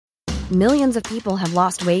Millions of people have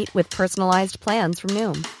lost weight with personalized plans from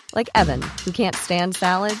Noom. Like Evan, who can't stand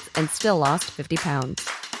salads and still lost 50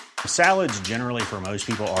 pounds. Salads generally for most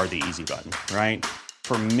people are the easy button, right?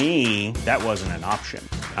 For me, that wasn't an option.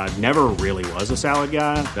 I never really was a salad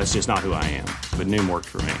guy. That's just not who I am. But Noom worked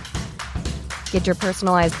for me. Get your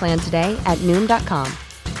personalized plan today at Noom.com.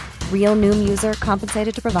 Real Noom user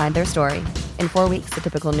compensated to provide their story. In 4 weeks, the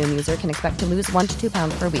typical Noom user can expect to lose 1 to 2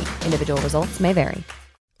 pounds per week. Individual results may vary.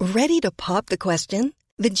 Ready to pop the question?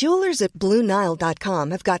 The jewelers at BlueNile.com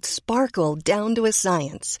have got sparkle down to a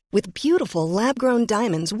science with beautiful lab-grown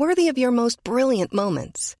diamonds worthy of your most brilliant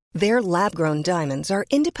moments. Their lab-grown diamonds are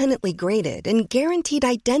independently graded and guaranteed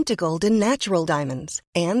identical to natural diamonds,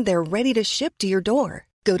 and they're ready to ship to your door.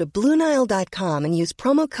 Go to BlueNile.com and use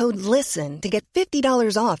promo code LISTEN to get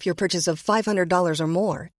 $50 off your purchase of $500 or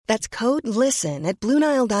more. That's code LISTEN at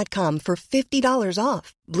BlueNile.com for $50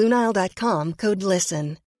 off. BlueNile.com, code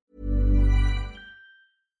LISTEN.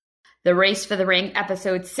 The Race for the Ring,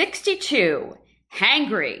 episode 62,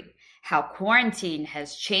 Hangry, How Quarantine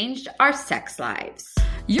Has Changed Our Sex Lives.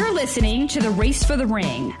 You're listening to The Race for the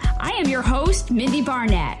Ring. I am your host, Mindy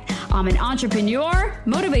Barnett. I'm an entrepreneur,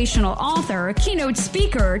 motivational author, keynote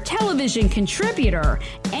speaker, television contributor,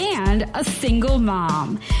 and a single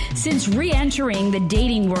mom. Since re-entering the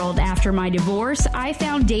dating world after my divorce, I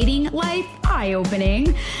found dating life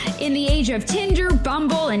eye-opening. In the age of Tinder,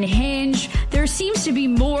 Bumble, and Hinge, there seems to be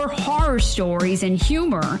more horror stories and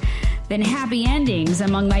humor than happy endings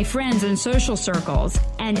among my friends and social circles,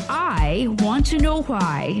 and I want to know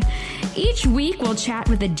why. Each week, we'll chat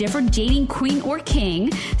with a different dating queen or king,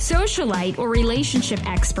 socialite or relationship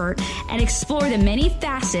expert, and explore the many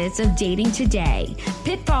facets of dating today,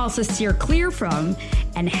 pitfalls to steer clear from,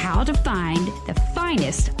 and how to find the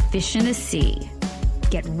finest fish in the sea.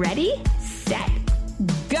 Get ready, set,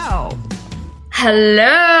 go!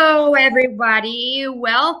 Hello, everybody.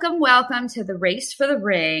 Welcome to the Race for the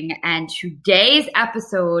Ring. And today's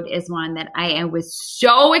episode is one that I was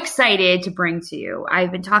so excited to bring to you.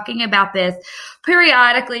 I've been talking about this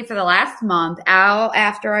periodically for the last month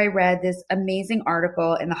after I read this amazing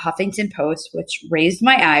article in the Huffington Post, which raised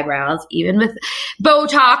my eyebrows. Even with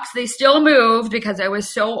Botox, they still moved because I was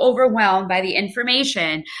so overwhelmed by the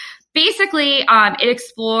information. Basically, it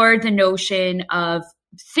explored the notion of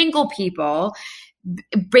single people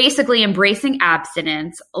basically embracing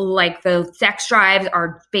abstinence, like the sex drives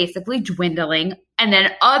are basically dwindling, and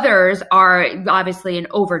then others are obviously in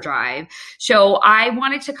overdrive. So I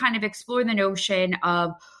wanted to kind of explore the notion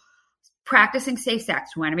of practicing safe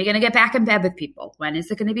sex. When are we going to get back in bed with people? When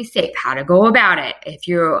is it going to be safe? How to go about it? If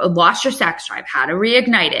you lost your sex drive, how to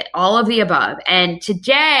reignite it? All of the above. And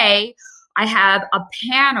today I have a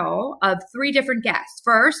panel of 3 different guests.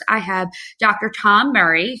 First, I have Dr. Tom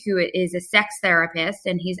Murray, who is a sex therapist,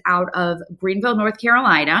 and he's out of Greenville, North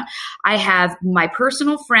Carolina. I have my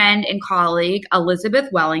personal friend and colleague, Elizabeth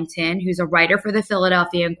Wellington, who's a writer for the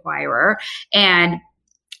Philadelphia Inquirer, and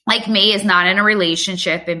like me, is not in a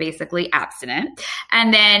relationship and basically abstinent.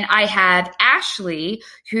 And then I have Ashley,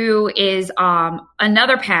 who is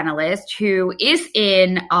another panelist who is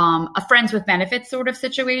in a friends with benefits sort of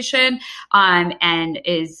situation and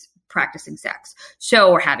is practicing sex.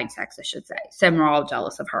 Or having sex, I should say. Some are all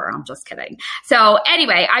jealous of her. I'm just kidding. So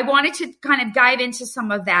anyway, I wanted to kind of dive into some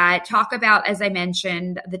of that, talk about, as I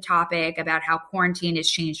mentioned, the topic about how quarantine has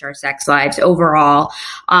changed our sex lives overall.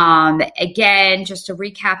 Again, just to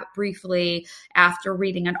recap briefly, after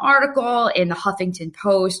reading an article in the Huffington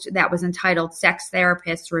Post that was entitled "Sex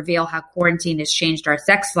Therapists Reveal How Quarantine Has Changed Our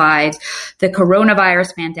Sex Lives," the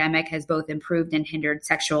coronavirus pandemic has both improved and hindered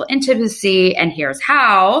sexual intimacy, and here's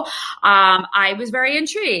how. I was very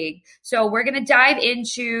intrigued. So we're going to dive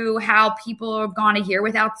into how people have gone a year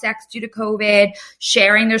without sex due to COVID,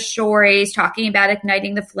 sharing their stories, talking about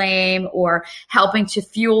igniting the flame or helping to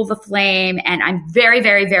fuel the flame. And I'm very,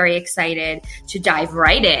 very, very excited to dive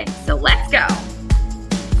right in. So let's go.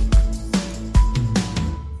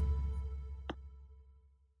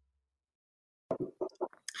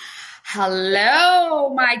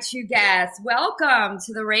 Hello, my 2 guests. Welcome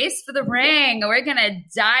to the Race for the Ring. We're going to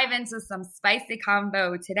dive into some spicy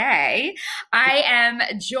combo today. I am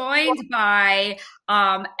joined by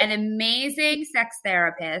an amazing sex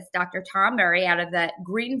therapist, Dr. Tom Murray, out of the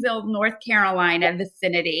Greenville, North Carolina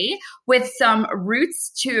vicinity, with some roots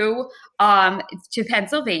to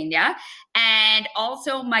Pennsylvania. And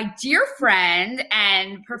also my dear friend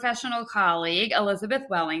and professional colleague, Elizabeth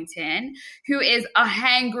Wellington, who is a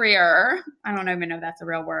hangrier. I don't even know if that's a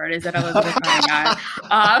real word. Is it, Elizabeth?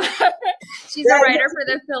 She's a writer for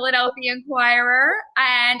the Philadelphia Inquirer.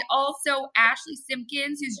 And also Ashley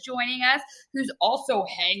Simpkins, who's joining us, who's also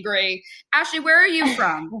hangry. Ashley, where are you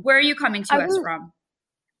from? Where are you coming to us from?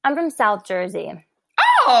 I'm from South Jersey.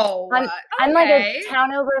 Oh, I'm like a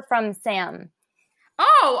town over from Sam.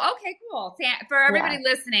 Oh, okay, cool. Sam, for everybody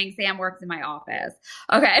listening, Sam works in my office.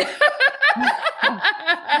 Okay.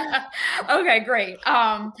 Okay, great.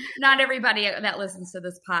 Not everybody that listens to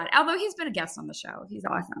this pod, although he's been a guest on the show. He's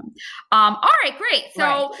awesome. All right, great.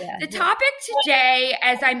 So the topic today,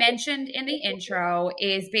 as I mentioned in the intro,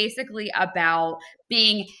 is basically about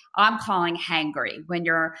being, I'm calling hangry, when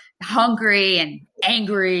you're hungry and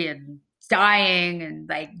angry and dying and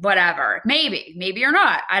like whatever. Maybe you're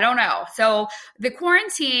not. I don't know. So the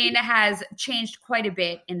quarantine has changed quite a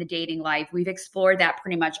bit in the dating life. We've explored that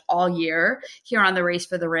pretty much all year here on the Race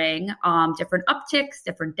for the Ring. Different upticks,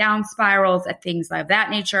 different down spirals, and things of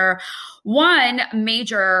that nature. One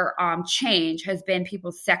major change has been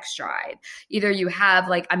people's sex drive. Either you have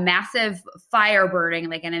like a massive fire burning,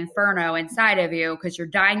 like an inferno inside of you because you're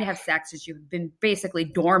dying to have sex, as you've been basically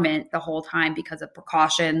dormant the whole time because of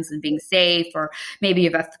precautions and being safe, or maybe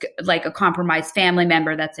you have like a compromised family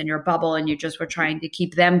member that's in your bubble and you just were trying to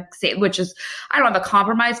keep them safe, which is, I don't have a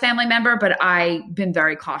compromised family member, but I've been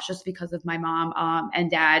very cautious because of my mom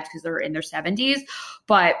and dad, because they're in their 70s.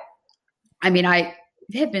 But I mean, I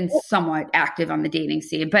have been somewhat active on the dating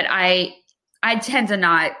scene, but I tend to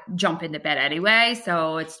not jump into bed anyway,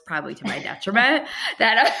 so it's probably to my detriment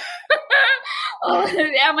that all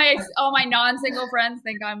my non-single friends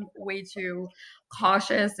think I'm way too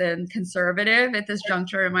cautious and conservative at this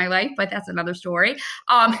juncture in my life, but that's another story.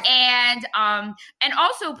 And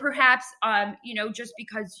also perhaps just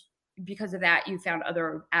because of that, you found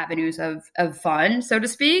other avenues of fun, so to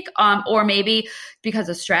speak, or maybe because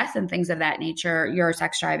of stress and things of that nature, your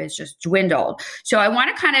sex drive has just dwindled. So I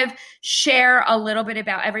want to kind of share a little bit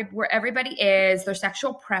about where everybody is, their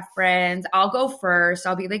sexual preference. I'll go first.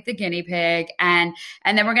 I'll be like the guinea pig, and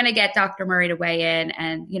then we're going to get Dr. Murray to weigh in,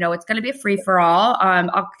 and it's going to be a free for all.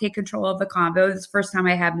 I'll take control of the convo. This is the first time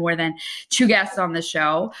I have more than 2 guests on the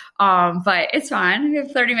show, but it's fine. We have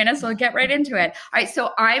 30 minutes. We'll get right into it. All right.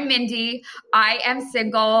 So I'm Mindy. I am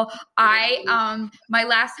single. My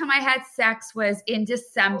last time I had sex was in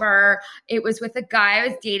December. It was with a guy I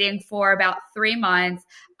was dating for about 3 months.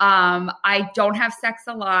 I don't have sex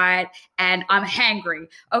a lot, and I'm hangry.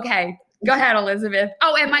 Okay, go ahead, Elizabeth.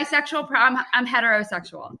 Oh, and my sexual I'm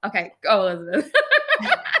heterosexual. Okay, go, Elizabeth.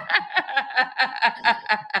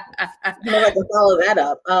 I can follow that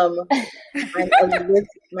up.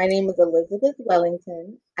 My name is Elizabeth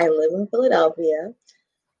Wellington. I live in Philadelphia.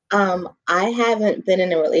 I haven't been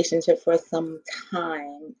in a relationship for some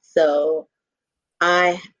time, so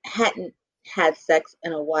I hadn't had sex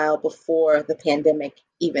in a while before the pandemic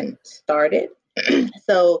even started.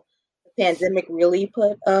 So the pandemic really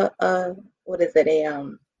put a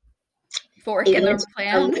fork in the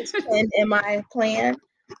plan? A linchpin in my plan.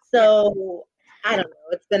 So I don't know.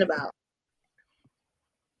 It's been about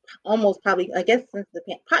almost probably, I guess,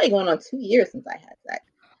 probably going on 2 years since I had sex.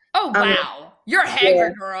 Oh, wow. You're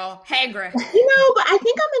hangry, girl. Hangry. But I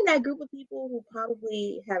think I'm in that group of people who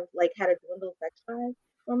probably have like had a dwindled sex drive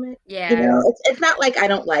from it. Yeah. It's not like I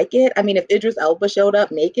don't like it. I mean, if Idris Elba showed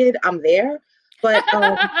up naked, I'm there. But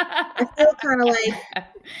I feel kind of like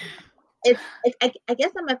I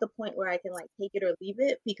guess I'm at the point where I can like take it or leave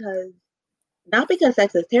it, not because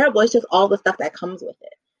sex is terrible, it's just all the stuff that comes with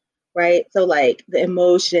it. Right. So like the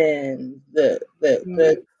emotion, the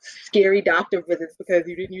scary doctor visits because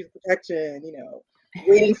you didn't use protection,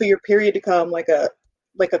 waiting for your period to come like a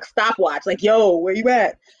stopwatch, like, yo, where you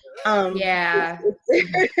at? Yeah.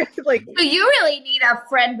 Like, so you really need a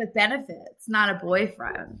friend with benefits, not a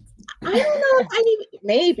boyfriend. I don't know if I need,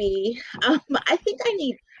 maybe. I think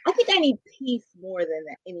I need peace more than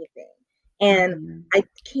anything. And I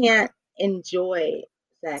can't enjoy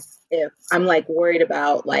sex if I'm like worried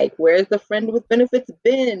about like, where's the friend with benefits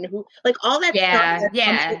been, who, like, all that stuff.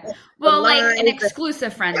 Yeah. Well, like an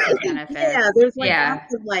exclusive friend with benefits. Yeah, there's like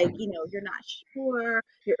lots of like, you're not sure,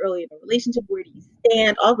 you're early in a relationship, where do you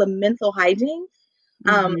stand, all the mental hygiene.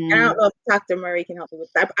 And I don't know if Dr. Murray can help me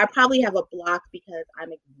with that. I probably have a block because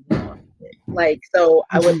I'm exhausted. Like, so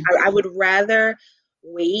I would rather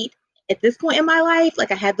wait. At this point in my life,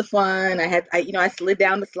 like, I had the fun. I slid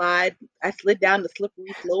down the slide. I slid down the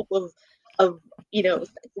slippery slope of sex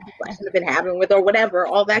I should have been having with, or whatever,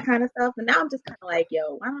 all that kind of stuff. And now I'm just kind of like,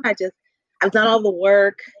 yo, why don't I've done all the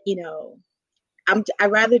work,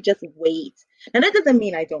 I'd rather just wait. Now that doesn't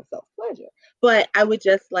mean I don't self-pleasure, but I would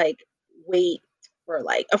just like wait for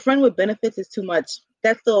like a friend with benefits is too much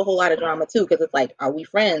that's still a whole lot of drama too, because it's like, are we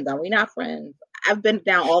friends? Are we not friends? I've been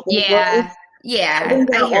down all those roads. Yeah, I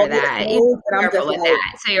hear that. You're careful with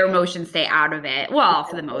that, so your emotions stay out of it. Well,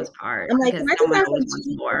 for the most part, I'm like, can I just ask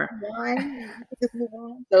more? Just move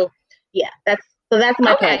on. So yeah, that's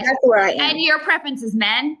my point. That's where I am. And your preference is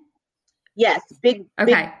men? Yes, big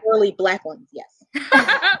curly black ones. Yes.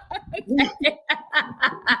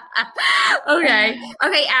 Okay,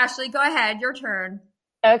 Ashley, go ahead. Your turn.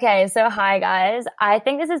 Okay, so hi guys. I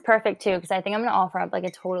think this is perfect too, because I think I'm going to offer up like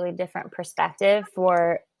a totally different perspective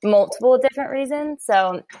for multiple different reasons.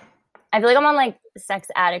 So I feel like I'm on like Sex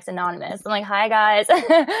Addicts Anonymous. I'm like, hi guys,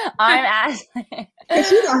 I'm Ashley. And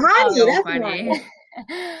she's a hottie. That's funny.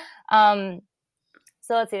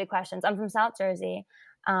 So let's see the questions. I'm from South Jersey.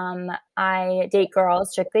 I date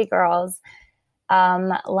girls, strictly girls.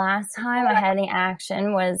 Last time I had any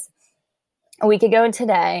action was a week ago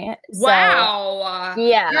today. Wow. So,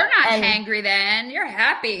 yeah. You're not hangry then. You're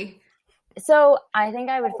happy. So I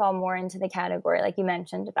think I would fall more into the category, like you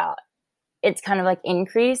mentioned, about it's kind of like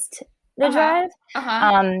increased the drive.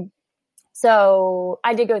 So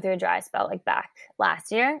I did go through a dry spell like back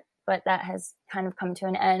last year, but that has kind of come to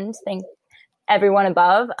an end. Thank everyone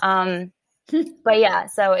above. But yeah,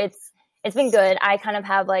 so it's been good. I kind of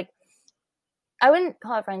have like, I wouldn't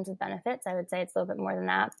call it friends with benefits. I would say it's a little bit more than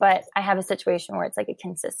that. But I have a situation where it's like a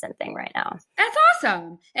consistent thing right now. That's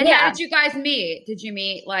awesome. And how did you guys meet? Did you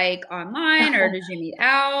meet like online or did you meet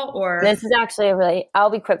out? Or this is actually I'll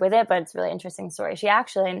be quick with it, but it's a really interesting story. She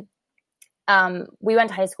actually, we went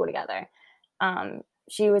to high school together.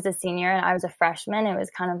 She was a senior and I was a freshman. It was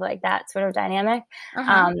kind of like that sort of dynamic.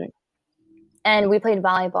 And we played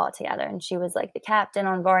volleyball together, and she was like the captain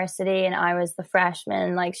on varsity, and I was the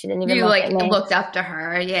freshman. Like she didn't even look at me. Looked up to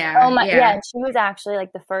her, yeah. Oh my, yeah. She was actually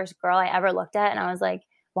like the first girl I ever looked at, and I was like,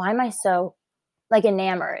 why am I so like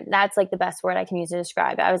enamored? That's like the best word I can use to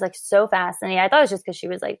describe it. I was like so fascinated. I thought it was just because she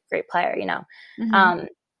was like a great player, you know.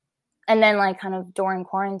 And then like kind of during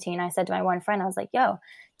quarantine, I said to my one friend, I was like, yo,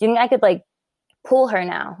 do you think I could like pull her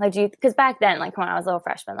now? Like, because back then, like when I was a little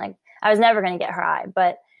freshman, like I was never going to get her eye,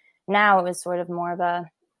 but now it was sort of more of a,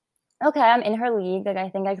 okay, I'm in her league. Like, I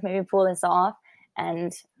think I could maybe pull this off.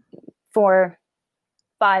 And 5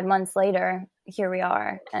 months later, here we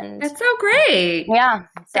are. And that's so great. Yeah.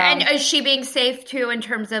 So. And is she being safe too, in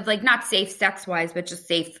terms of like, not safe sex wise, but just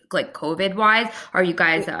safe like COVID wise? Are you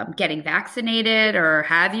guys getting vaccinated, or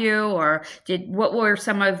have you, or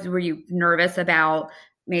were you nervous about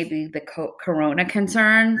maybe the corona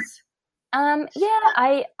concerns?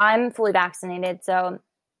 Yeah, I'm fully vaccinated. So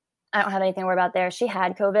I don't have anything to worry about there. She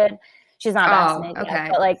had COVID. She's not vaccinated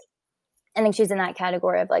yet, but like, I think she's in that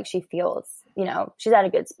category of like, she feels, you know, she's at a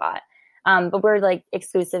good spot. But we're like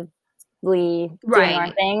exclusively doing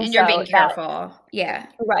our thing. And you're being careful. Yeah.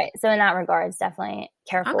 Right. So in that regard, it's definitely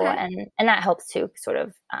careful. And that helps to sort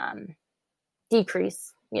of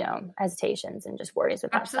decrease, you know, hesitations and just worries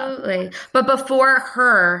with that stuff. But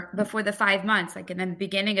before the 5 months, like in the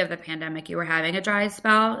beginning of the pandemic, you were having a dry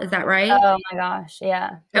spell. Is that right? Oh my gosh.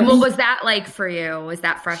 Yeah. And what was that like for you? Was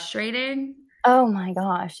that frustrating? Oh my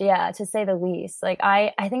gosh. Yeah. To say the least. Like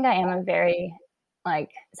I think I am a very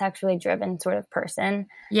like sexually driven sort of person.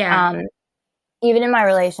 Yeah. Even in my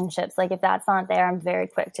relationships, like if that's not there, I'm very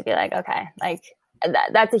quick to be like, okay, like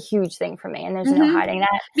that's a huge thing for me, and there's no hiding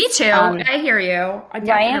that. Me too. I hear you. I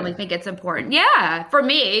definitely think it's important. Yeah, for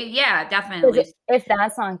me, yeah, definitely. If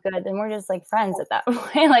that's not good, then we're just like friends at that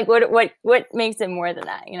point. Like, what makes it more than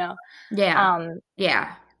that? You know? Yeah.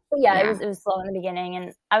 Yeah. But yeah, it was slow in the beginning,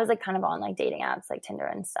 and I was like kind of on like dating apps like Tinder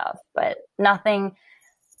and stuff, but nothing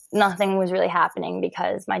was really happening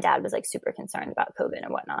because my dad was like super concerned about COVID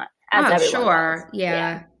and whatnot. As sure.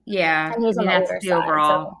 Yeah. And he's on the older side,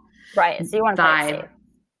 overall. Right. So you want to play it safe.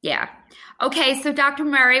 Yeah. Okay. So Dr.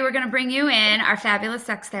 Murray, we're going to bring you in, our fabulous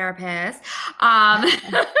sex therapist.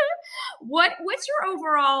 What's your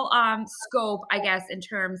overall scope, I guess, in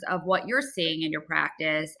terms of what you're seeing in your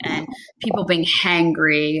practice and people being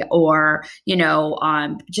hangry, or, you know,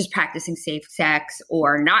 just practicing safe sex,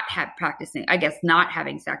 or not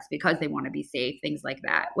having sex because they want to be safe, things like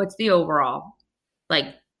that. What's the overall,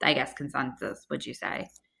 like, I guess, consensus, would you say?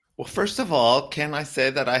 Well, first of all, can I say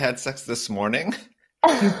that I had sex this morning?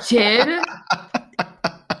 You did?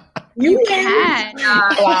 You can.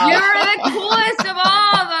 Wow. You're the coolest of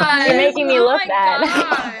all of us. You're making me look bad.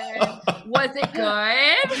 Was it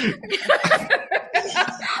good?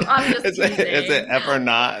 I'm just teasing. Is it ever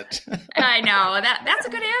not? I know. That's a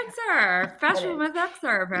good answer. Professional sex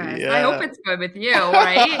therapist. Yeah. I hope it's good with you,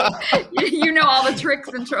 right? You know all the tricks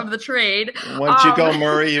of the trade. Once you go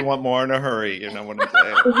Murray, you want more in a hurry. You know what I'm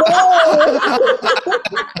saying?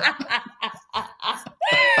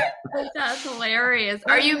 That's hilarious.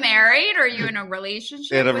 Are you married? Are you in a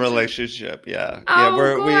relationship? In a relationship, yeah. Oh,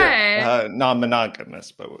 we're good.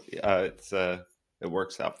 non-monogamous, but it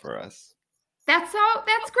works out for us. That's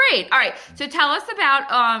great. All right. So tell us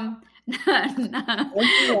about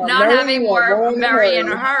not having more Mary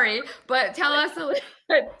in a hurry, but tell us a little.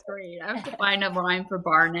 That's great. I have to find a line for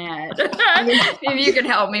Barnett. Maybe you can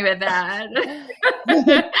help me with that.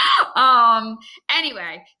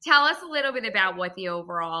 Anyway, tell us a little bit about what the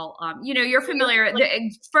overall, you're familiar.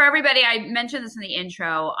 For everybody, I mentioned this in the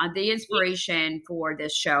intro. The inspiration for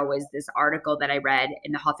this show was this article that I read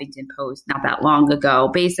in the Huffington Post not that long ago,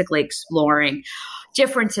 basically exploring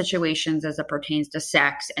different situations as it pertains to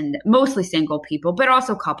sex, and mostly single people, but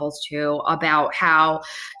also couples too, about how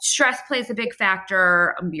stress plays a big factor.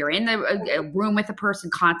 You're in a room with a person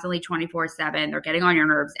constantly 24/7. They're getting on your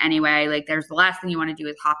nerves anyway. Like, there's the last thing you want to do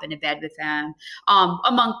is hop into bed with them.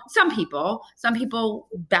 Among some people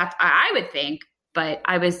that I would think, but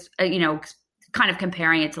I was, kind of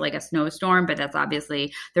comparing it to like a snowstorm, but that's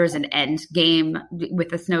obviously there's an end game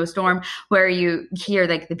with a snowstorm where you hear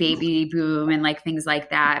like the baby boom and like things like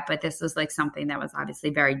that. But this was like something that was obviously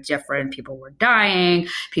very different. People were dying,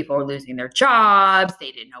 people were losing their jobs,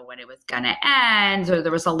 they didn't know when it was going to end. So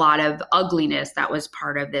there was a lot of ugliness that was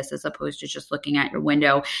part of this, as opposed to just looking at your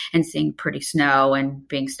window and seeing pretty snow and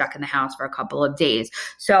being stuck in the house for a couple of days.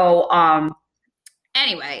 So,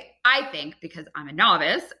 anyway, I think because I'm a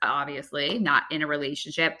novice, obviously not in a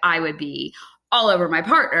relationship, I would be all over my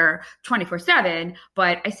partner 24/7.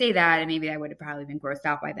 But I say that, and maybe I would have probably been grossed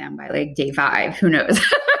out by them by like day 5. Who knows?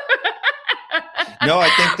 No, I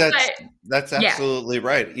think that's absolutely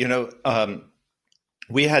right.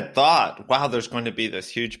 We had thought, wow, there's going to be this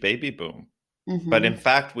huge baby boom. Mm-hmm. But in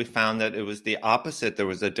fact, we found that it was the opposite. There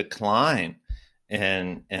was a decline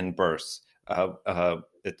in births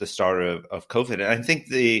at the start of COVID. And I think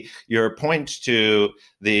your point to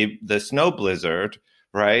the snow blizzard,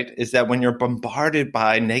 right, is that when you're bombarded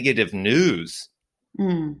by negative news,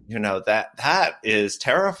 that is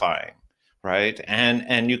terrifying, right?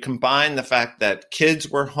 And you combine the fact that kids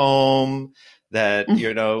were home, that,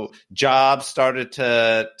 jobs started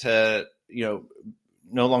to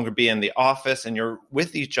no longer be in the office, and you're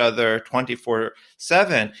with each other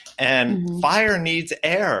 24/7, and fire needs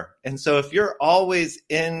air. And so if you're always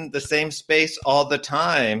in the same space all the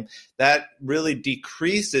time, that really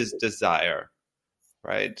decreases desire,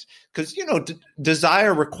 right? Because,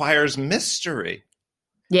 desire requires mystery.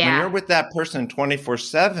 Yeah. When you're with that person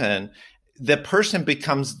 24/7, the person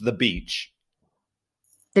becomes the beach.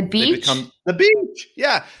 The beach? They become the beach.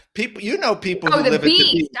 Yeah. People who live beach. At the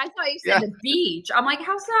beach. I thought you said the beach. I'm like,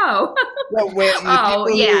 how so? Well, that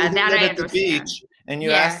I understand. The beach, and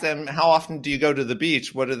you ask them, how often do you go to the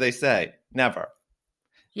beach? What do they say? Never.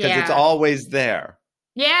 Because it's always there.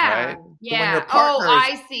 Yeah. Right? Yeah. So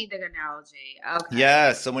I see the analogy. Okay.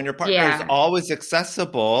 Yeah. So when your partner is always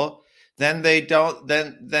accessible, then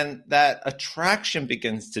then that attraction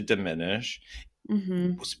begins to diminish.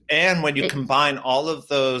 Mm-hmm. And when you combine all of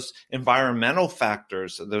those environmental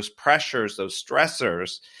factors, those pressures, those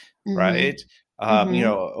stressors, right?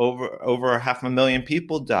 Over 500,000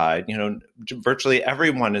 people died. Virtually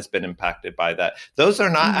everyone has been impacted by that. Those are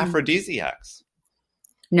not aphrodisiacs.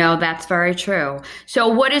 No, that's very true. So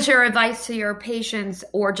what is your advice to your patients,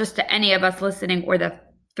 or just to any of us listening, or the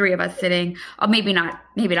 3 of us sitting? Maybe not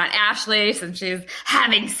Ashley, since she's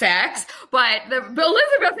having sex, but Elizabeth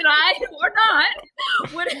and I, or not.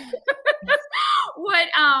 What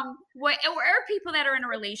are people that are in a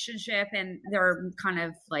relationship and they're kind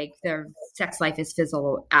of like their sex life is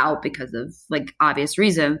fizzled out because of like obvious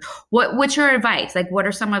reasons? What's your advice? Like, what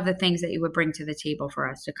are some of the things that you would bring to the table for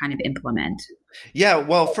us to kind of implement? Yeah,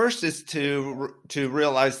 well, first is to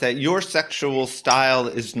realize that your sexual style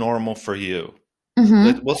is normal for you.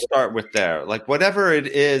 Mm-hmm. We'll start with there. Like, whatever it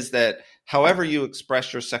is however you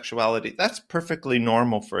express your sexuality, that's perfectly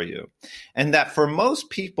normal for you. And that for most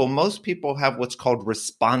people have what's called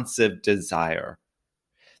responsive desire.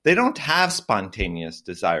 They don't have spontaneous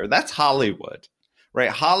desire. That's Hollywood, right?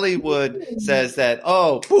 Hollywood says that,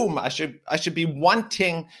 boom, I should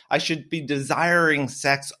be desiring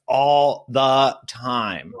sex all the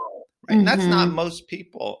time. Right? And that's not most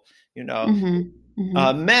people,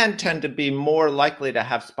 men tend to be more likely to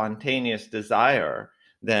have spontaneous desire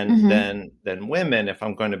than women. If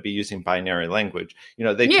I'm going to be using binary language,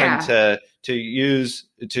 they tend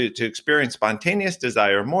to experience spontaneous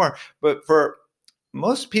desire more. But for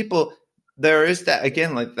most people, there is that,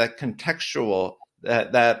 again, like that contextual,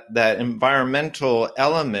 that environmental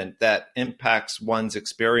element that impacts one's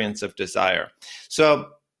experience of desire. So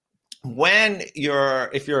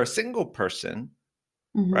if you're a single person,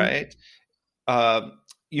 right?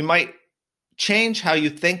 you might change how you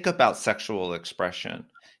think about sexual expression.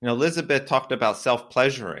 Elizabeth talked about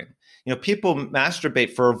self-pleasuring. People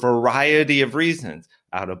masturbate for a variety of reasons.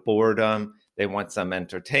 Out of boredom, they want some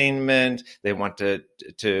entertainment, they want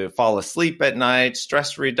to fall asleep at night,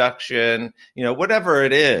 stress reduction, whatever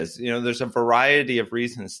it is. There's a variety of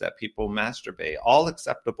reasons that people masturbate, all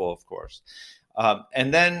acceptable, of course.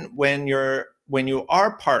 And then when you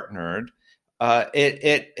are partnered,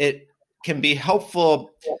 it can be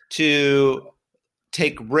helpful to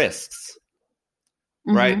take risks,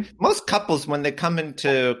 right? Most couples, when they come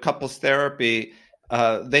into couples therapy,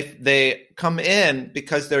 they come in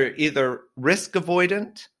because they're either risk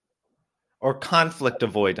avoidant or conflict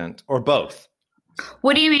avoidant or both.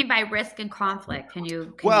 What do you mean by risk and conflict? Can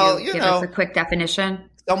you give us a quick definition?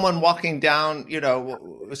 Someone walking down,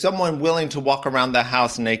 someone willing to walk around the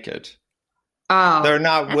house naked. Oh, they're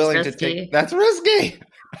not willing to take. That's risky.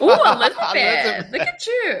 Ooh, Elizabeth, look at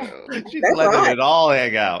you. She's letting it all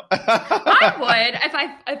hang out. I would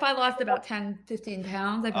if I lost about 10, 15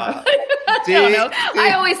 pounds. I don't know.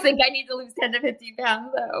 I always think I need to lose 10 to 15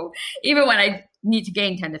 pounds, though, even when I need to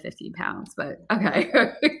gain 10 to 15 pounds. But okay,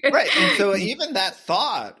 right. And so even that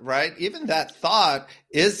thought, right? Even that thought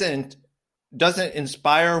doesn't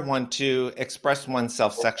inspire one to express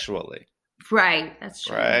oneself sexually. Right. That's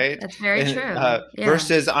true. Right. That's very true.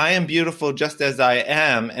 Versus I am beautiful just as I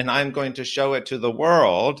am, and I'm going to show it to the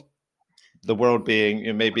world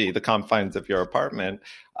being maybe the confines of your apartment.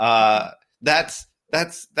 That's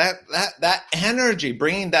that energy,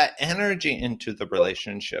 bringing that energy into the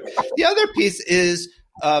relationship. The other piece is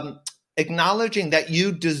acknowledging that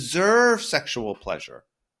you deserve sexual pleasure,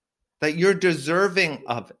 that you're deserving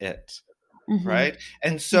of it. Right.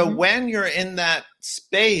 And so when you're in that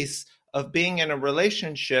space of being in a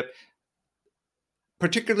relationship,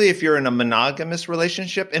 particularly if you're in a monogamous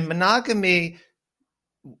relationship, and monogamy,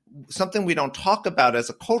 something we don't talk about as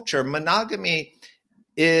a culture, monogamy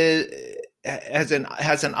has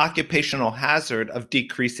an occupational hazard of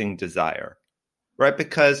decreasing desire, right?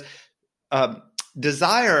 Because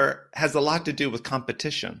desire has a lot to do with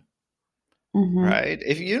competition. Right.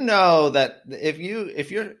 If you know that if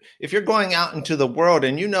you're going out into the world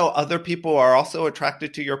and other people are also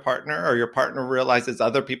attracted to your partner, or your partner realizes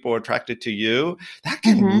other people are attracted to you, that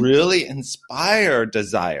can really inspire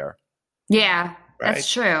desire. Yeah, right?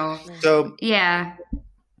 That's true. So yeah.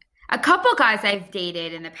 A couple guys I've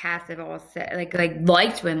dated in the past have all said,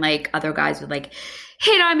 liked when other guys would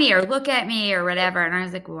hit on me or look at me or whatever, and I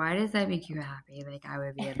was like, why does that make you happy? I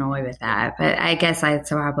would be annoyed with that, but I guess that's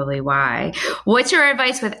probably why. What's your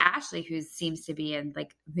advice with Ashley, who seems to be in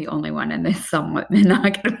the only one in this somewhat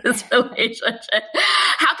monogamous relationship?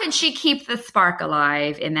 How can she keep the spark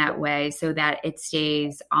alive in that way so that it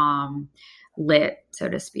stays lit, so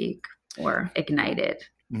to speak, or ignited?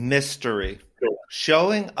 Mystery.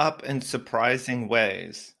 Showing up in surprising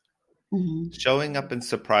ways. Showing up in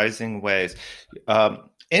surprising ways.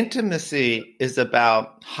 Intimacy is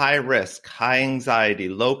about high risk, high anxiety,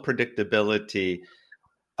 low predictability.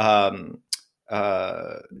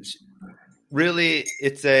 Really,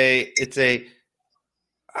 it's a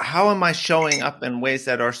how am I showing up in ways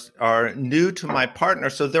that are new to my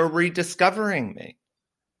partner, so they're rediscovering me,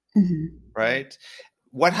 right?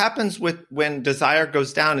 What happens when desire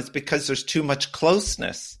goes down is because there's too much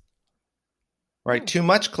closeness, right? Too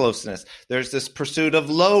much closeness. There's this pursuit of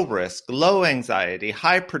low risk, low anxiety,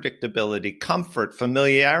 high predictability, comfort,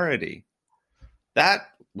 familiarity. That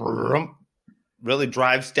really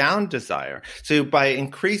drives down desire. So by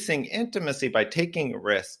increasing intimacy, by taking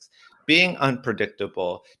risks, being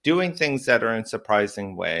unpredictable, doing things that are in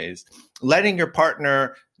surprising ways, letting your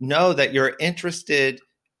partner know that you're interested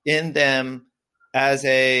in them as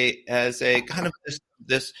a kind of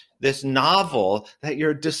this novel that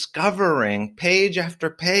you're discovering page after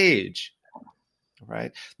page,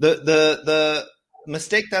 right? The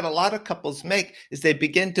mistake that a lot of couples make is they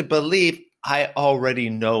begin to believe, I already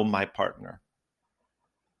know my partner.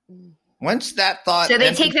 Once that thought, so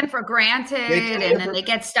they take them for granted, and then they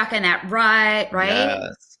get stuck in that rut,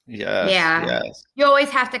 right? Yes. You always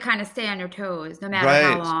have to kind of stay on your toes, no matter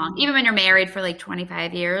how long. Even when you're married for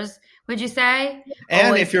 25 years, would you say? And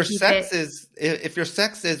always if your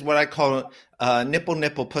sex is what I call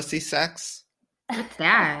nipple pussy sex. What's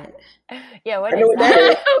that? Yeah, what is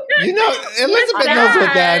that? Elizabeth knows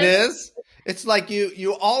what that is. It's like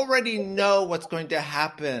you already know what's going to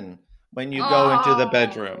happen when you go into the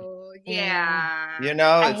bedroom. Yeah.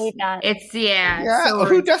 I hate that. It's so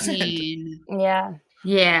who doesn't?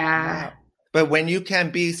 Yeah. But when you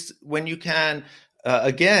can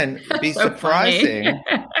again be so surprising.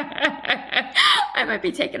 I've might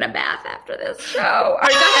be taking a bath after this show.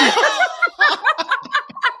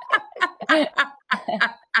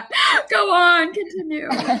 Go on, continue.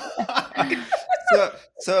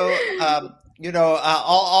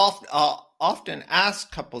 I'll often ask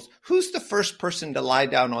couples, who's the first person to lie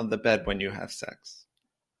down on the bed when you have sex?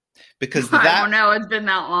 Because I don't know, it's been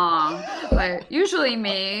that long, but usually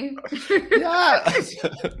me. Yeah.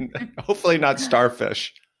 Hopefully not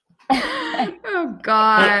starfish. Oh,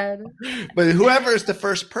 God. But whoever is the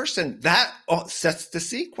first person, that sets the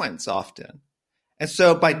sequence often. And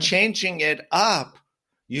so by changing it up,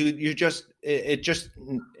 it just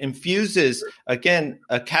infuses, again,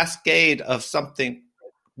 a cascade of something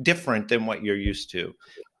different than what you're used to.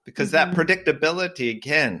 Because that predictability,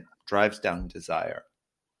 again, drives down desire.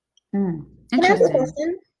 Can I ask a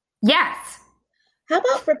question? Yes. How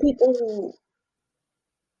about for people who,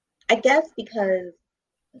 I guess because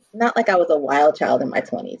not like I was a wild child in my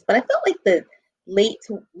 20s, but I felt like the late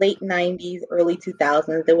 90s, early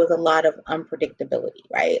 2000s, there was a lot of unpredictability,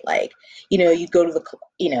 right? Like, you go to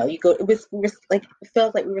it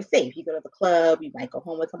felt like we were safe. You go to the club, you might go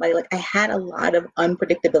home with somebody. Like I had a lot of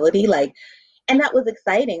unpredictability, and that was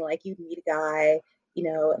exciting. Like you'd meet a guy,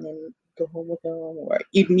 and then go home with him, or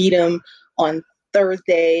you'd meet him on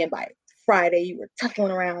Thursday and by Friday you were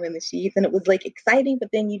tussling around in the sheets, and it was like exciting, but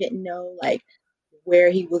then you didn't know like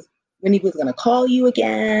when he was going to call you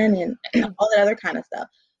again and all that other kind of stuff.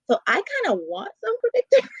 So I kind of want some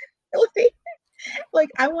predictability. Like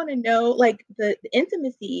I want to know, like the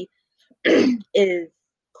intimacy is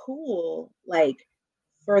cool. Like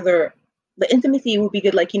further, the intimacy would be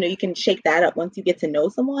good. Like, you can shake that up once you get to know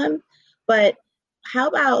someone. But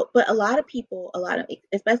but a lot of people,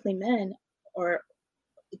 especially men, are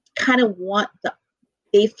kind of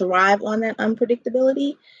they thrive on that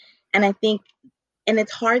unpredictability. And I think, and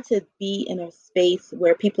it's hard to be in a space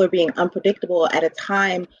where people are being unpredictable at a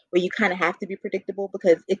time where you kind of have to be predictable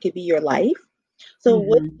because it could be your life. So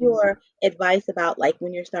what's your advice about like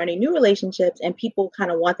when you're starting new relationships and people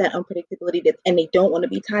kind of want that unpredictability and they don't want to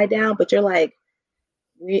be tied down, but you're like,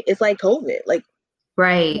 it's like COVID, like,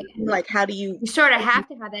 right. Like, how do you sort of have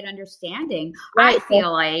to have that understanding? Right. I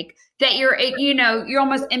feel like that you're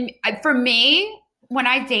almost, for me, when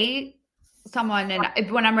I date someone and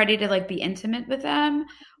when I'm ready to like be intimate with them,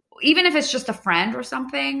 even if it's just a friend or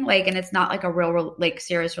something, like, and it's not like a real like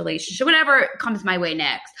serious relationship, whatever comes my way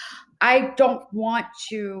next, I don't want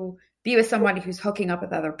to be with somebody who's hooking up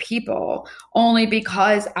with other people only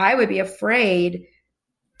because I would be afraid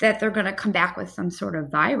that they're going to come back with some sort of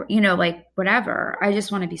virus, like whatever. I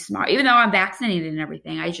just want to be smart. Even though I'm vaccinated and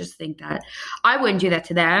everything, I just think that I wouldn't do that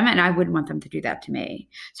to them and I wouldn't want them to do that to me.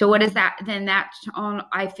 So what is that? Then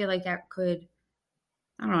I feel like that could,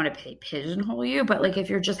 I don't want to pigeonhole you, but like if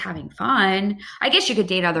you're just having fun, I guess you could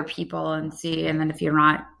date other people and see. And then if you're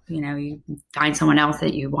not, you find someone else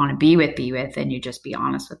that you want to be with, and you just be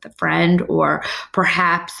honest with the friend, or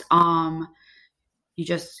perhaps you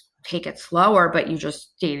just take it slower, but you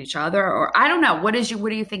just date each other, or I don't know. What do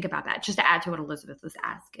you think about that? Just to add to what Elizabeth was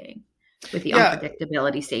asking with the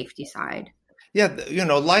unpredictability safety side. Yeah.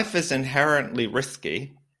 Life is inherently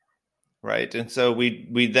risky, right? And so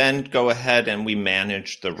we then go ahead and we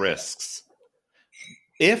manage the risks.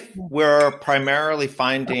 If we're primarily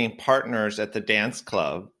finding partners at the dance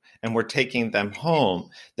club and we're taking them home,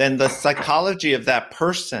 then the psychology of that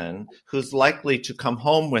person who's likely to come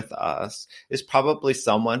home with us is probably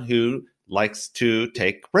someone who likes to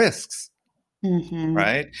take risks,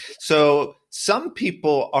 right? So some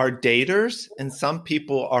people are daters and some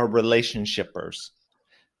people are relationshippers.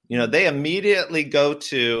 They immediately go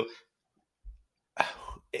to,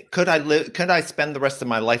 could I spend the rest of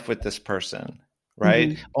my life with this person?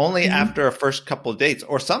 Right? Only after a first couple of dates,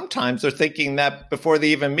 or sometimes they're thinking that before they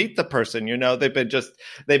even meet the person.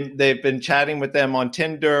 They've been chatting with them on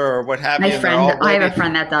Tinder or what have you. I have a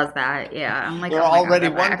friend that does that. Yeah, I'm like, they're already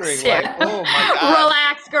wondering, like, oh my God,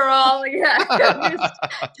 relax, girl. Yeah, just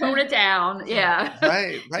tone it down. Yeah,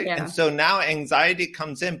 right. Yeah. And so now anxiety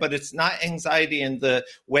comes in, but it's not anxiety in the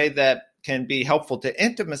way that can be helpful to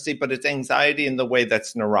intimacy, but it's anxiety in the way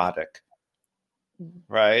that's neurotic,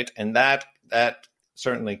 right? And that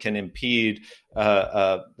certainly can impede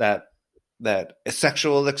that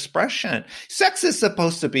sexual expression. Sex is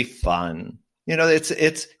supposed to be fun.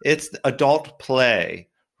 It's adult play,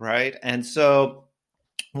 right? And so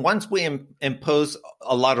once we impose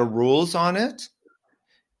a lot of rules on it,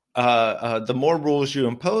 the more rules you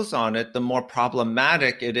impose on it, the more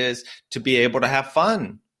problematic it is to be able to have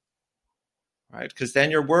fun. Right? Because then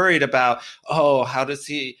you're worried about, how does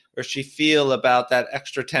he or she feel about that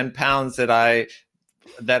extra 10 pounds that I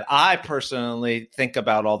that I personally think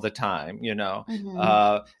about all the time.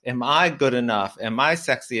 Am I good enough? Am I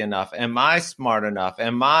sexy enough? Am I smart enough?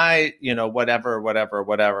 Am I,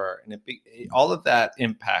 whatever. And all of that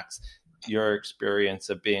impacts your experience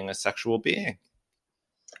of being a sexual being.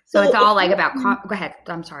 So it's all like about, go ahead.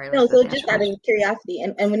 I'm sorry. No, so just out of curiosity.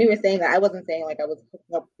 And when you were saying that, I wasn't saying like I was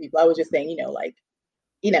hooking up with people. I was just saying, like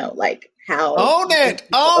how. Own it.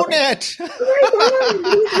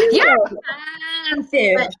 Yeah.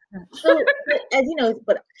 But as you know,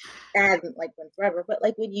 but it hasn't like been forever. But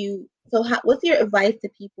like, what's your advice to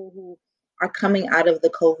people who are coming out of the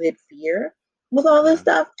COVID fear with all this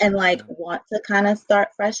stuff and like want to kind of start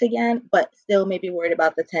fresh again, but still maybe worried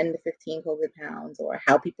about the 10 to 15 COVID pounds or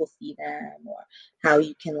how people see them or how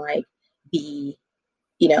you can like be,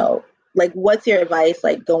 like what's your advice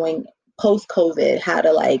like going post COVID, how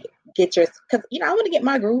to like get because I want to get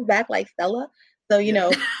my groove back like Stella. So,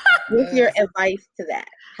 what's your advice to that?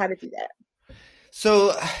 How to do that?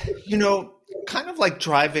 So, kind of like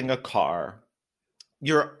driving a car,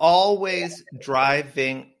 you're always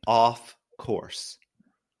driving off course,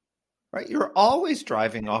 right? You're always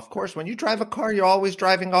driving off course. When you drive a car, you're always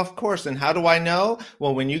driving off course. And how do I know?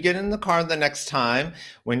 Well, when you get in the car the next time,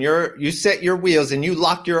 when you set your wheels and you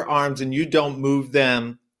lock your arms and you don't move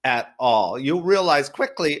them at all, you'll realize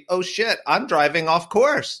quickly, oh shit, I'm driving off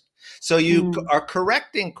course. So you are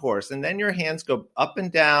correcting course, and then your hands go up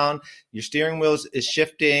and down. Your steering wheel is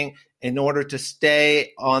shifting in order to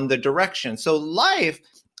stay on the direction. So life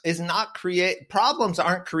is not problems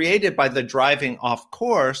aren't created by the driving off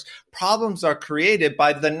course. Problems are created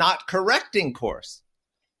by the not correcting course.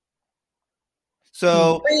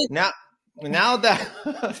 So now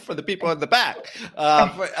that for the people in the back,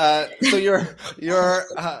 so your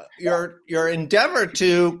endeavor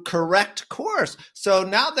to correct course. So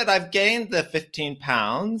now that I've gained the 15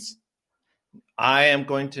 pounds, I am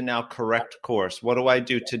going to now correct course. What do I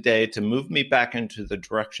do today to move me back into the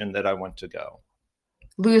direction that I want to go?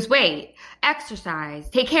 Lose weight, exercise,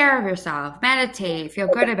 take care of yourself, meditate, feel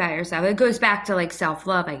good about yourself. It goes back to like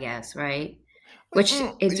self-love, I guess, right? Which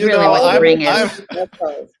is really what the ring is.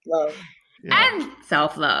 Love. Yeah. And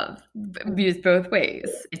self-love. Used both ways,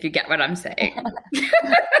 if you get what I'm saying.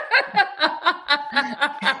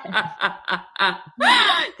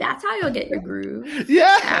 That's how you'll get your groove.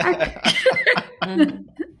 Yeah.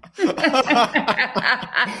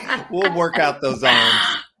 We'll work out those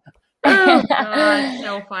arms. Oh, God,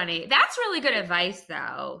 so funny. That's really good advice,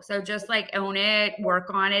 though. So just like own it, work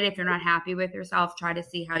on it. If you're not happy with yourself, try to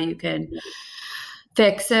see how you can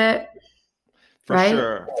fix it.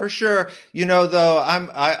 For sure. Though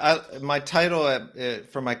my title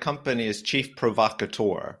for my company is Chief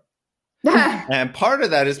Provocateur. And part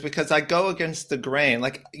of that is because I go against the grain.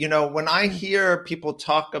 Like, when I hear people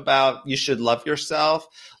talk about you should love yourself,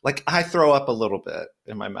 like I throw up a little bit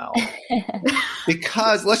in my mouth.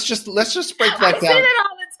 Because let's just break that down. I say that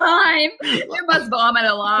all the time. You must vomit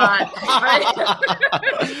a lot.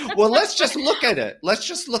 Right? Well, let's just look at it.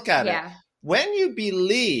 It. When you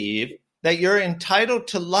believe that you're entitled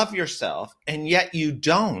to love yourself and yet you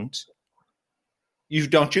don't you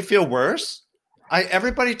feel worse?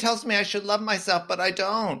 Everybody tells me I should love myself, but I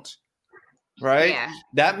don't. Right? Yeah.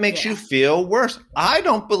 That makes you feel worse. I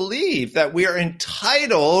don't believe that we are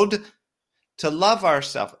entitled to love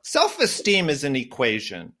ourselves. Self-esteem is an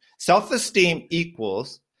equation. Self-esteem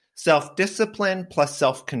equals self-discipline plus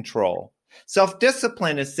self-control.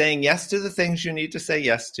 Self-discipline is saying yes to the things you need to say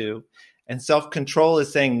yes to, and self-control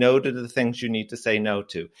is saying no to the things you need to say no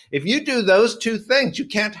to. If you do those two things, you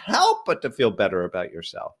can't help but to feel better about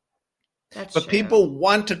yourself. That's but true. People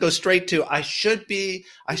want to go straight to, I should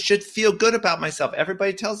feel good about myself.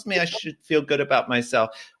 Everybody tells me I should feel good about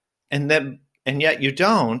myself. And yet you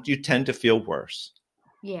don't, you tend to feel worse.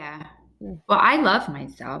 Yeah. Well, I love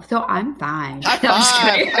myself, so I'm fine. High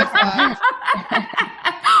five.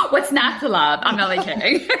 What's not to love? I'm only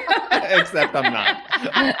kidding. Except I'm not.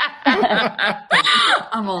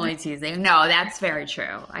 I'm only teasing. No, that's very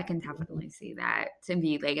true. I can definitely see that. To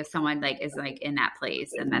be like, if someone like is like in that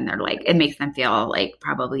place and then they're like, it makes them feel like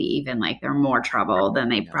probably even like they're more trouble than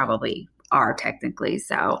they probably are technically.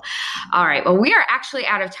 So, all right. Well, we are actually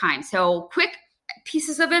out of time. So quick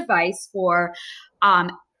pieces of advice for,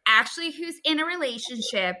 Ashley, who's in a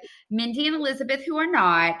relationship, Mindy and Elizabeth, who are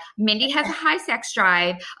not. Mindy has a high sex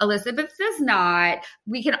drive. Elizabeth does not.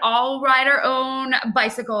 We can all ride our own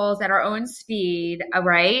bicycles at our own speed,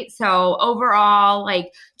 right? So overall,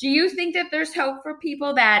 like, do you think that there's hope for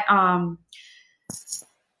people that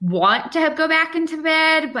want to go back into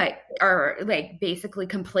bed, but are like basically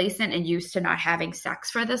complacent and used to not having sex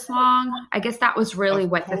for this long? I guess that was really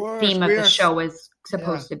what the theme of the show was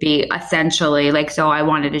supposed to be essentially like, so I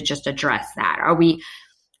wanted to just address that. Are we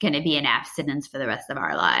going to be in abstinence for the rest of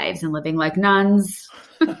our lives and living like nuns?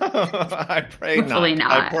 I pray Hopefully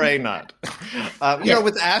not. I pray not. You know,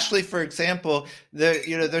 with Ashley, for example,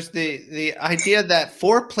 there's the idea that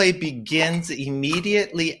foreplay begins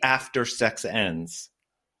immediately after sex ends.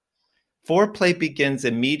 Foreplay begins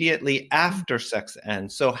immediately after sex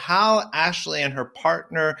ends. So how Ashley and her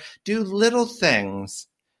partner do little things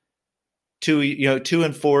to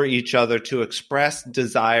and for each other, to express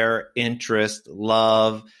desire, interest,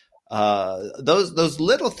 love, those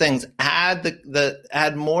little things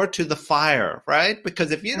add more to the fire, right?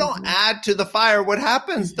 Because if you don't add to the fire, what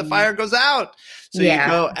happens? The fire goes out. So you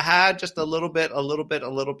go add just a little bit.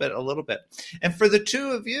 And for the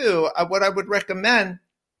two of you, what I would recommend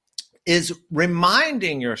is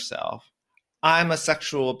reminding yourself, I'm a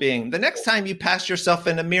sexual being. The next time you pass yourself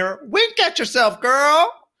in a mirror, wink at yourself,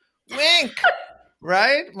 girl. Wink,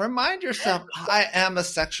 right? Remind yourself, I am a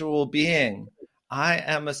sexual being. I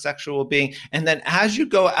am a sexual being. And then as you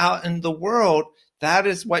go out in the world, that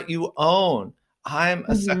is what you own. I'm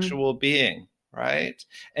a sexual being, right?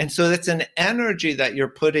 And so it's an energy that you're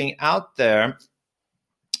putting out there.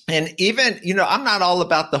 And even, I'm not all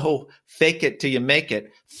about the whole fake it till you make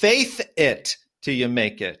it. Faith it till you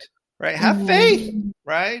make it, right? Have faith,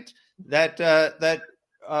 right?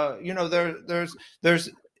 There's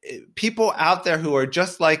people out there who are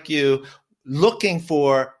just like you, looking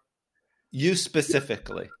for you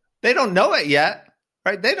specifically. They don't know it yet,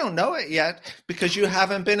 right? They don't know it yet because you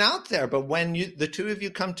haven't been out there. But when the two of you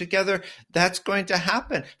come together, that's going to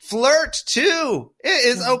happen. Flirt too. It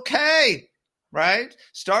is okay, right?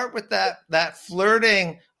 Start with that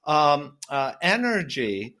flirting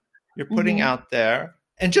energy you're putting out there,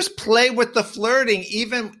 and just play with the flirting,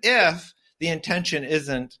 even if the intention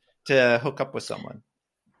isn't to hook up with someone.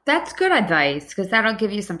 That's good advice, because that'll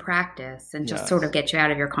give you some practice and just sort of get you out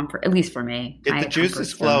of your comfort, at least for me. Get the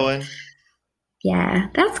juices flowing. Yeah,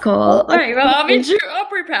 that's cool. All right, well, I'll be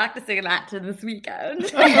practicing that to this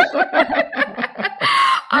weekend.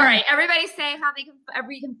 All right, everybody say how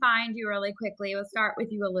we can find you really quickly. We'll start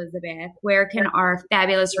with you, Elizabeth. Where can our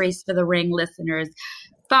fabulous Race for the Ring listeners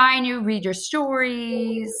find you, read your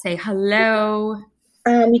stories, say hello?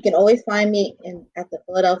 You can always find me at the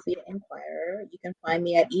Philadelphia Inquirer. You can find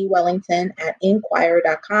me at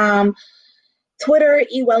ewellington@inquirer.com. Twitter,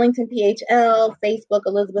 ewellingtonphl. Facebook,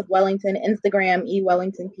 Elizabeth Wellington. Instagram,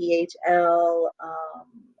 ewellingtonphl.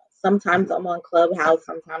 Sometimes I'm on Clubhouse,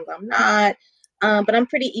 sometimes I'm not. But I'm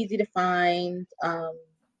pretty easy to find.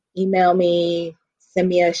 Email me, send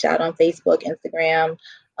me a shout on Facebook, Instagram,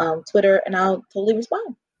 Twitter, and I'll totally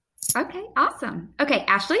respond. Okay, awesome. Okay,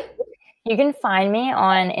 Ashley? You can find me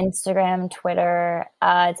on Instagram, Twitter.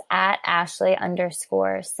 It's at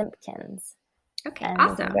Ashley_Simpkins. Okay, and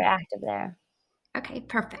awesome. We're active there. Okay,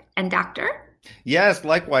 perfect. And Doctor? Yes,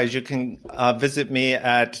 likewise. You can visit me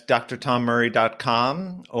at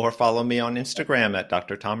drtommurray.com or follow me on Instagram at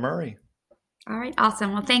drtommurray. All right,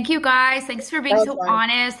 awesome. Well, thank you guys. Thanks for being so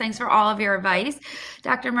honest. Thanks for all of your advice.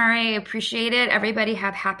 Dr. Murray, appreciate it. Everybody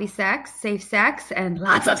have happy sex, safe sex, and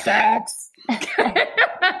lots of sex.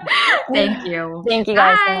 Thank you. Thank you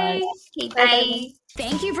guys so much. Okay, bye.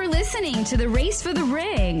 Thank you for listening to The Race for the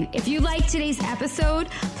Ring. If you liked today's episode,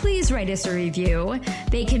 please write us a review.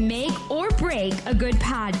 They can make or break a good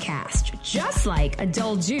podcast, just like a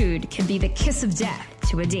dull dude can be the kiss of death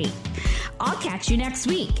to a date. I'll catch you next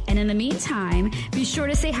week. And in the meantime, be sure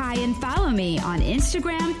to say hi and follow me on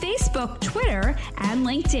Instagram, Facebook, Twitter, and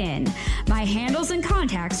LinkedIn. My handles and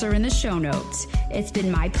contacts are in the show notes. It's been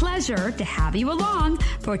my pleasure to have you along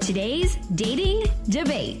for today's dating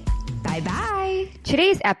debate. Bye-bye.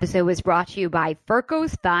 Today's episode was brought to you by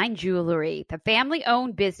Furco's Fine Jewelry. The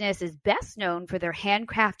family-owned business is best known for their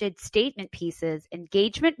handcrafted statement pieces,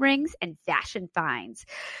 engagement rings, and fashion finds.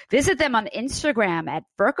 Visit them on Instagram at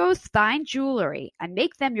Furco's Fine Jewelry and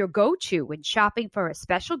make them your go-to when shopping for a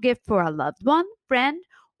special gift for a loved one, friend,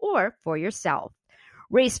 or for yourself.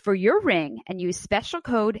 Race for your ring and use special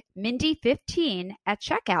code Mindy15 at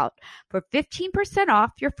checkout for 15%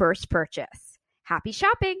 off your first purchase. Happy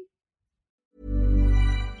shopping!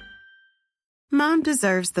 Mom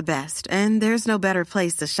deserves the best, and there's no better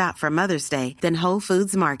place to shop for Mother's Day than Whole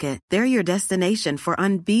Foods Market. They're your destination for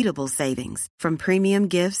unbeatable savings, from premium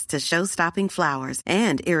gifts to show-stopping flowers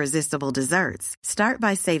and irresistible desserts. Start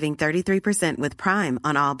by saving 33% with Prime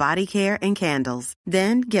on all body care and candles.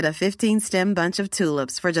 Then get a 15-stem bunch of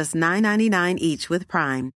tulips for just $9.99 each with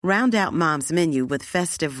Prime. Round out Mom's menu with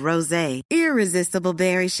festive rosé, irresistible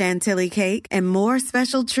berry chantilly cake, and more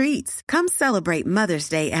special treats. Come celebrate Mother's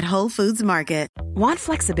Day at Whole Foods Market. it. Want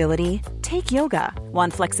flexibility? Take yoga.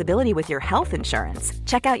 Want flexibility with your health insurance?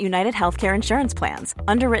 Check out United Healthcare Insurance Plans.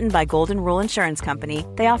 Underwritten by Golden Rule Insurance Company,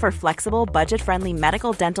 they offer flexible, budget-friendly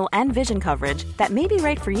medical, dental, and vision coverage that may be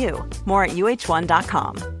right for you. More at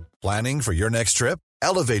uh1.com. Planning for your next trip?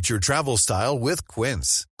 Elevate your travel style with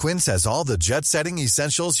Quince. Quince has all the jet-setting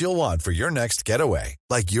essentials you'll want for your next getaway,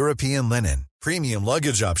 like European linen, premium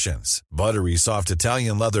luggage options, buttery soft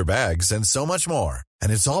Italian leather bags, and so much more.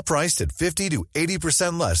 And it's all priced at 50 to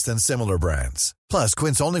 80% less than similar brands. Plus,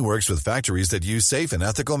 Quince only works with factories that use safe and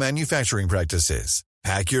ethical manufacturing practices.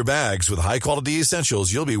 Pack your bags with high-quality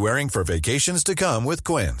essentials you'll be wearing for vacations to come with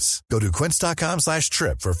Quince. Go to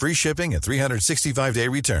quince.com/trip for free shipping and 365-day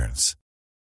returns.